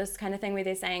they've got this kind of thing where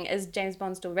they're saying, is James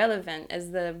Bond still relevant?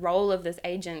 Is the role of this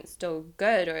agent still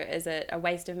good? Or is it a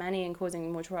waste of money and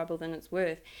causing more trouble than it's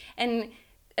worth? And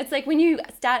it's like when you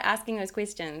start asking those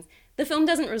questions, the film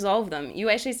doesn't resolve them.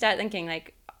 You actually start thinking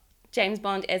like, James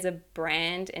Bond as a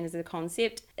brand and as a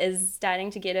concept is starting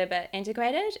to get a bit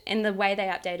antiquated, and the way they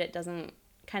update it doesn't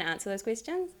kind of answer those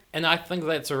questions. And I think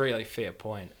that's a really fair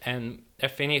point. And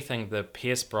if anything, the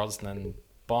Pierce Brosnan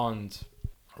Bond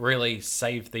really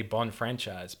saved the Bond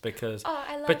franchise, because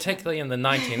particularly in the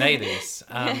 1980s,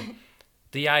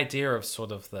 the idea of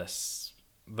sort of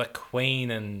the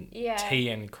Queen and tea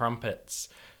and crumpets,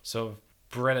 sort of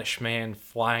British man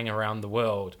flying around the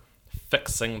world,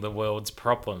 fixing the world's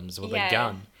problems with a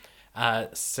gun,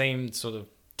 seemed sort of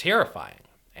terrifying,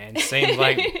 and seemed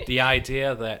like the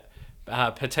idea that,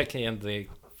 particularly in the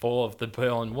fall of the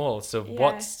Berlin Wall, so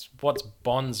what's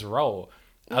Bond's role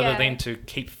other than to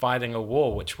keep fighting a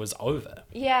war which was over?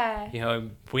 Yeah.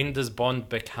 When does Bond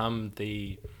become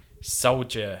the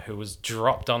soldier who was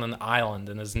dropped on an island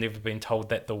and has never been told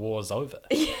that the war's over?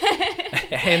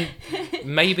 And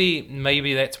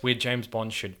maybe that's where James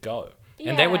Bond should go.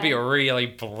 And that would be a really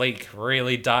bleak,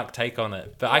 really dark take on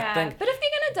it. But I think... But if they're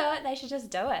going to do it, they should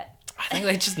just do it. I think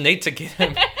they just need to get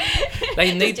him...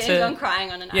 They need James Bond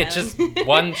crying on an island. Yeah, just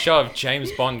one shot of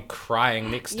James Bond crying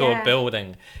next to a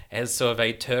building as sort of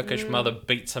a Turkish mother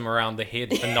beats him around the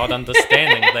head for not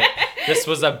understanding that this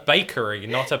was a bakery,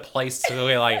 not a place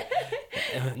where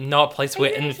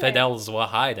infidels were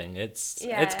hiding. It's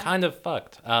kind of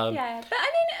fucked. But I mean, I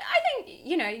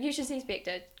think, you should see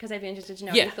Spectre, because I'd be interested to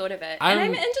know what you thought of it. And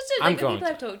I'm interested, the people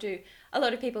I've talked to, a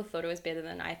lot of people thought it was better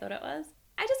than I thought it was.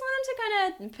 I just want them to kind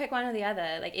of pick one or the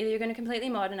other. Like, either you're going to completely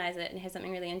modernize it and have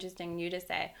something really interesting new to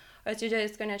say, or else you're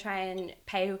just going to try and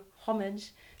pay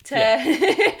homage to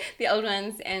the old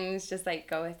ones and just like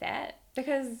go with that,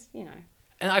 because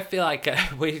And I feel like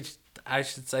I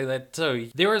should say that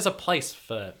too. There is a place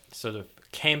for sort of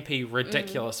campy,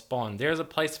 ridiculous Bond. There is a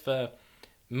place for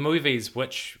movies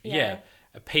which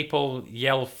people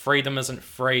yell freedom isn't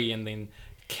free and then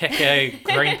kick a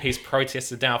Greenpeace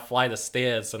protester down a flight of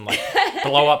stairs and like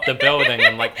blow up the building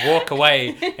and like walk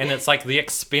away, and it's like the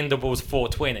Expendables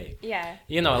 420. Yeah.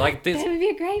 Like that would be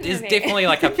a great there's movie. definitely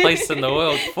like a place in the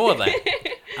world for that.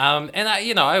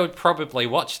 And I would probably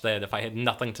watch that if I had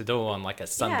nothing to do on like a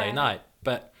Sunday night.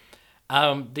 But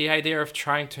the idea of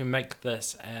trying to make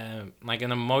this like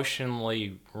an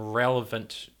emotionally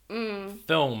relevant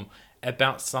film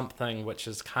about something which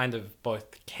is kind of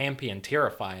both campy and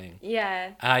terrifying.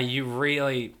 Yeah.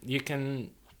 You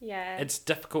can... Yeah. It's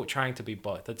difficult trying to be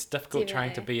both. It's difficult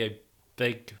trying to be a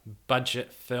big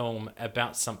budget film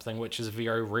about something which is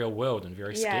very real world and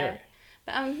very scary.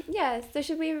 But, so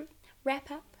should we wrap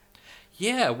up?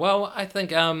 Yeah, well, I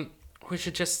think we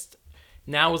should just...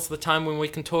 Now is the time when we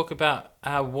can talk about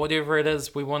whatever it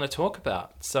is we want to talk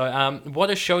about. So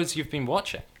what are shows you've been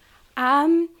watching?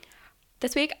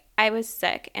 This week I was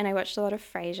sick and I watched a lot of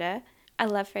Frasier. I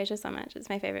love Frasier so much. It's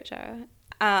my favorite show.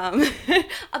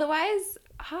 Otherwise,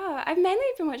 I've mainly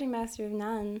been watching Master of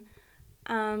None.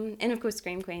 And of course,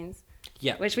 Scream Queens.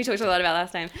 Yeah. Which we talked a lot about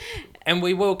last time. And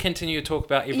we will continue to talk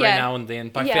about every now and then.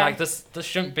 But I feel like this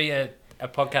shouldn't be a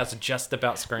podcast just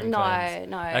about Scream Queens.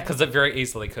 No. Because it very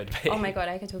easily could be. Oh my god,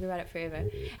 I could talk about it forever.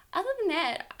 Other than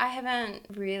that, I haven't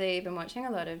really been watching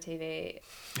a lot of TV.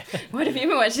 What have you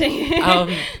been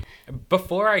watching?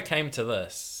 Before I came to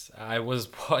this, I was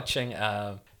watching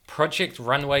Project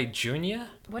Runway Junior.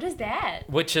 What is that?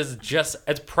 Which is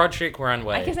it's Project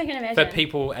Runway. I guess I can imagine. For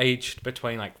people aged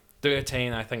between like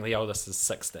 13, I think the oldest is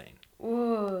 16.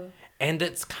 Ooh. And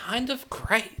it's kind of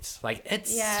great. Like,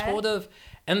 it's sort of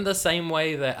in the same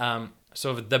way that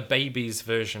sort of the baby's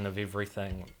version of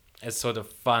everything is sort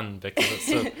of fun because it's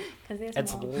sort of,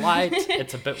 it's light,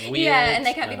 it's a bit weird. Yeah, and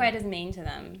they can't be quite as mean to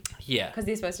them. Yeah. Because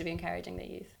they're supposed to be encouraging their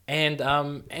youth. And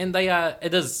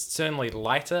it is certainly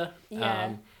lighter.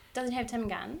 Yeah. Doesn't have Tim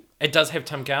Gunn. It does have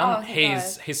Tim Gunn. Oh,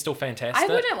 he's still fantastic.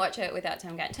 I wouldn't watch it without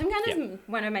Tim Gunn. Tim Gunn is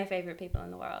one of my favorite people in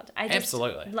the world. I just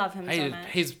love him so much.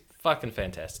 He's fucking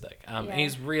fantastic.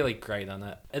 He's really great in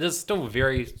it. It is still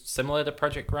very similar to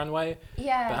Project Runway.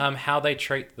 Yeah. But how they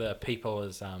treat the people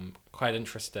is quite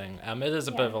interesting. It is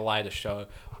a bit of a lighter show.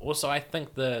 Also, I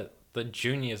think the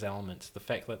juniors element, the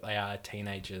fact that they are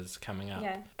teenagers coming up,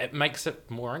 it makes it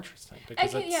more interesting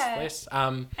because it's less...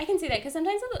 I can see that because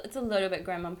sometimes it's a little bit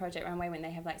grim on Project Runway when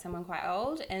they have like someone quite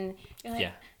old and you're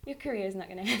like, your career is not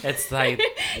going to happen. It's like,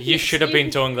 you should have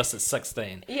been doing this at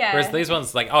 16. Yeah. Whereas these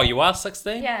ones, like, oh, you are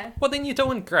 16? Yeah. Well, then you're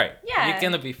doing great. Yeah. You're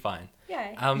going to be fine.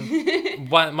 Yeah.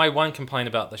 My one complaint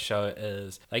about the show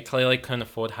is they clearly couldn't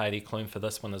afford Heidi Klum for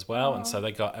this one as well, and so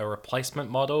they got a replacement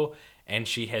model, and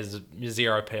she has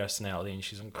zero personality, and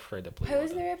she's incredibly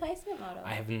Who's the replacement model?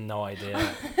 I have no idea.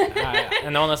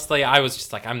 And honestly, I was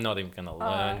just like, I'm not even going to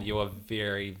learn. You are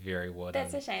very, very wooden.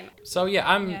 That's a shame. So yeah,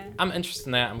 I'm interested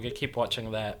in that. I'm going to keep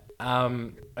watching that.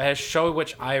 A show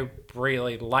which I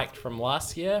really liked from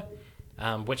last year,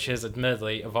 which has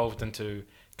admittedly evolved into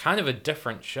kind of a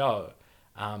different show,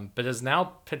 but is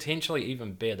now potentially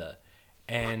even better.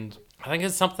 And I think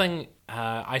it's something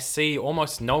I see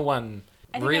almost no one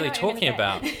really talking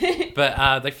about,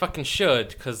 but they fucking should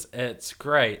because it's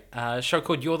great. A show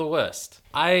called You're the Worst.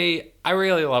 I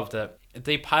really loved it.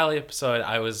 The pilot episode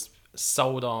I was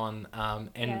sold on,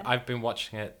 and I've been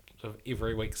watching it sort of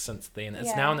every week since then.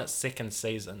 It's now in its second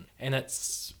season, and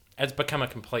it's become a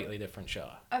completely different show.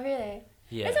 Oh really?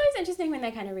 Yeah. It's always interesting when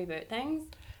they kind of reboot things.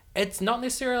 It's not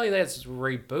necessarily that it's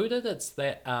rebooted. It's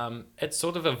that it's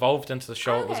sort of evolved into the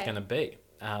show it was going to be.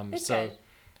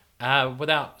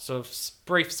 Without sort of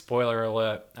brief spoiler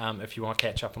alert, if you want to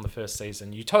catch up on the first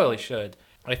season, you totally should.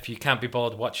 If you can't be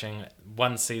bothered watching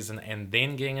one season and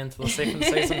then getting into the second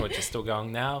season, which is still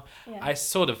going now, I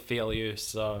sort of feel you.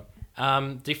 So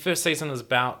the first season is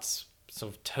about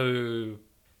sort of two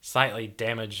slightly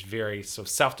damaged, very sort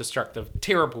of self-destructive,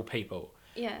 terrible people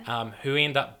who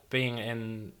end up being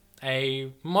in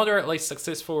a moderately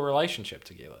successful relationship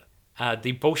together.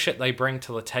 The bullshit they bring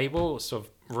to the table sort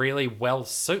of really well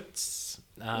suits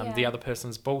the other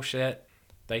person's bullshit.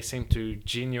 They seem to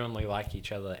genuinely like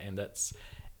each other, and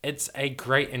it's a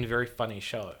great and very funny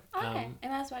show. Okay, I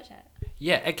must watch it.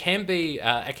 Yeah, it can be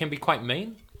quite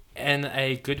mean in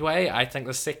a good way. I think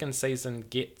the second season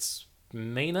gets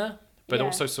meaner, but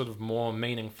also sort of more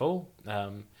meaningful.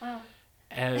 Wow.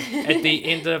 At the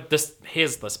end of this,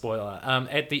 here's the spoiler.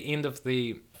 At the end of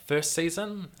the first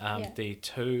season, the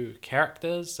two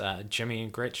characters, Jimmy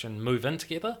and Gretchen, move in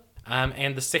together.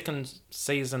 And the second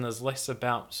season is less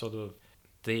about sort of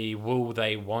the will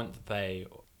they, want they,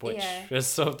 which is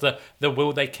sort of the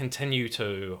will they continue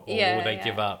to, or will they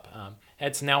give up.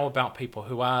 It's now about people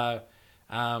who are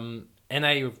in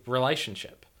a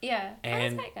relationship. Yeah,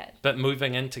 and that's quite good. But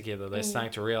moving in together, they're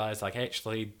starting to realize, like,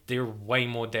 actually, they're way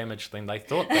more damaged than they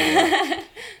thought they were.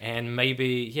 And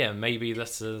maybe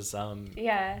this is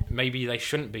maybe they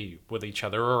shouldn't be with each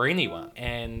other or anyone.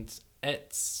 And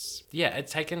it's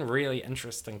taken a really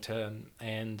interesting turn,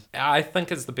 and I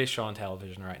think it's the best show on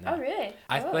television right now. Oh, really?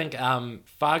 I think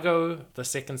Fargo, the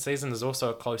second season, is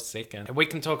also a close second. We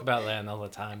can talk about that another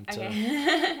time too.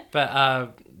 Okay.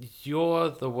 But You're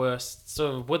the Worst.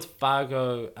 So with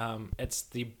Fargo, it's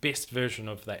the best version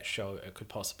of that show it could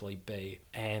possibly be,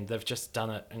 and they've just done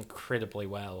it incredibly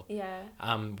well. Yeah.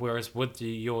 Whereas with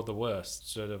You're the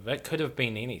Worst, sort of, it could have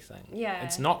been anything. Yeah.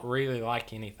 It's not really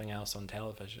like anything else on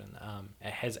television.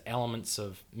 It has elements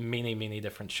of many, many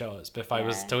different shows. But if I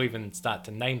was to even start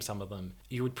to name some of them,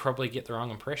 you would probably get the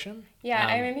wrong impression. Yeah,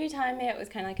 I remember you telling me it was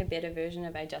kind of like a better version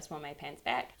of I Just Want My Pants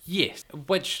Back. Yes,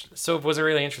 which sort of was a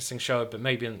really interesting show, but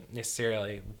maybe didn't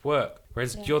necessarily work.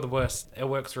 Whereas You're the Worst, it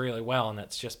works really well, and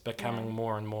it's just becoming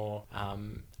more and more.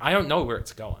 I don't know where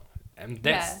it's going, and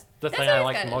that's the thing I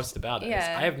like most about it. Is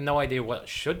I have no idea what it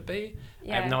should be.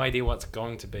 I have no idea what's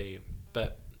going to be,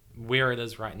 but where it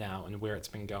is right now and where it's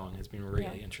been going has been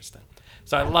really interesting.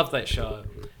 So I love that show.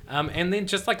 And then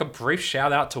just like a brief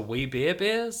shout out to We Bare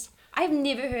Bears. I've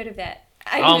never heard of that.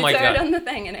 I oh my saw God. it on the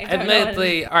thing and I don't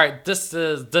Admittedly, all right, this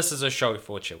is a show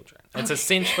for children. It's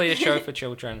essentially a show for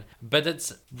children, but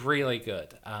it's really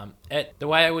good. The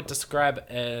way I would describe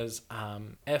it is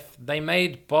if they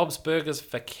made Bob's Burgers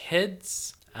for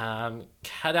kids,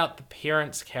 cut out the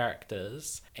parents'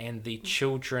 characters, and the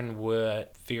children were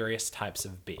various types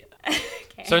of beer.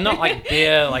 Okay. So not like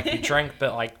beer like you drink,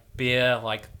 but like beer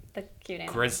like the cute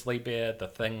grizzly bear, the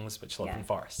things which live in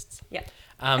forests. Yeah.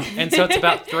 And so it's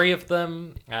about three of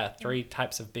them, three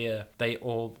types of bear. They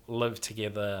all live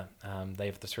together. They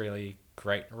have this really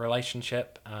great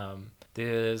relationship.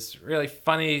 There's really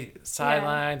funny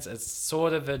sidelines. It's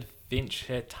sort of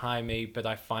adventure timey, but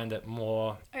I find it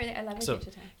more. Oh, really? I love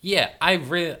adventure time. Yeah,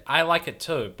 I like it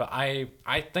too. But I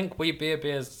think We Bare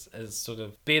Bears is sort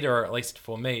of better, or at least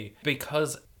for me,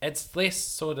 because it's less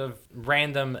sort of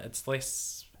random. It's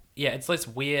less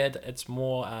weird. It's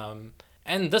more.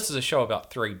 And this is a show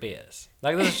about three bears.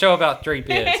 Like, this is a show about three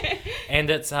bears, and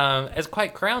it's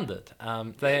quite grounded.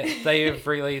 They have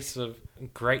really sort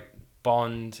of great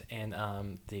bond,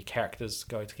 and the characters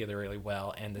go together really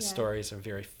well, and the stories are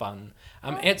very fun.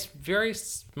 It's very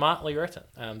smartly written.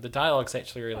 The dialogue's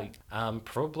actually really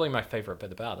probably my favorite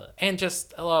bit about it, and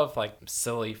just a lot of like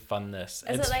silly funness.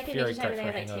 Is it's it like an very each time great they for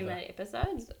have like hangover. 2-minute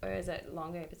episodes, or is it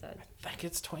longer episodes? I think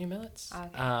it's 20 minutes.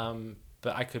 Okay.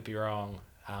 But I could be wrong.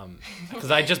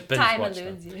 Because I just binge watched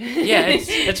them. You. Yeah,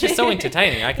 it's just so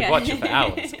entertaining. I could watch it for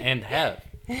hours and have.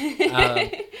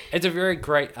 It's a very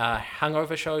great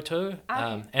hangover show too.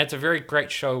 And it's a very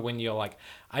great show when you're like,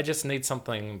 I just need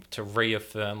something to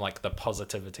reaffirm like the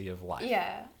positivity of life.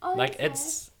 Yeah. Oh, like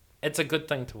it's a good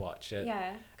thing to watch.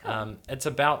 Cool. It's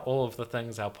about all of the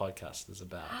things our podcast is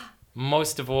about.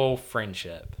 Most of all,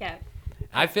 friendship. Yeah.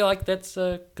 I feel like that's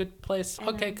a good place.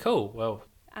 Okay, cool. Well,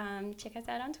 check us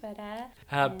out on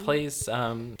Twitter. please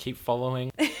keep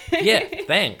following. Yeah,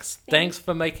 thanks. Thanks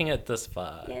for making it this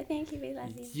far. Yeah, thank you. We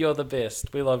love you. You're the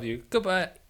best. We love you. Goodbye.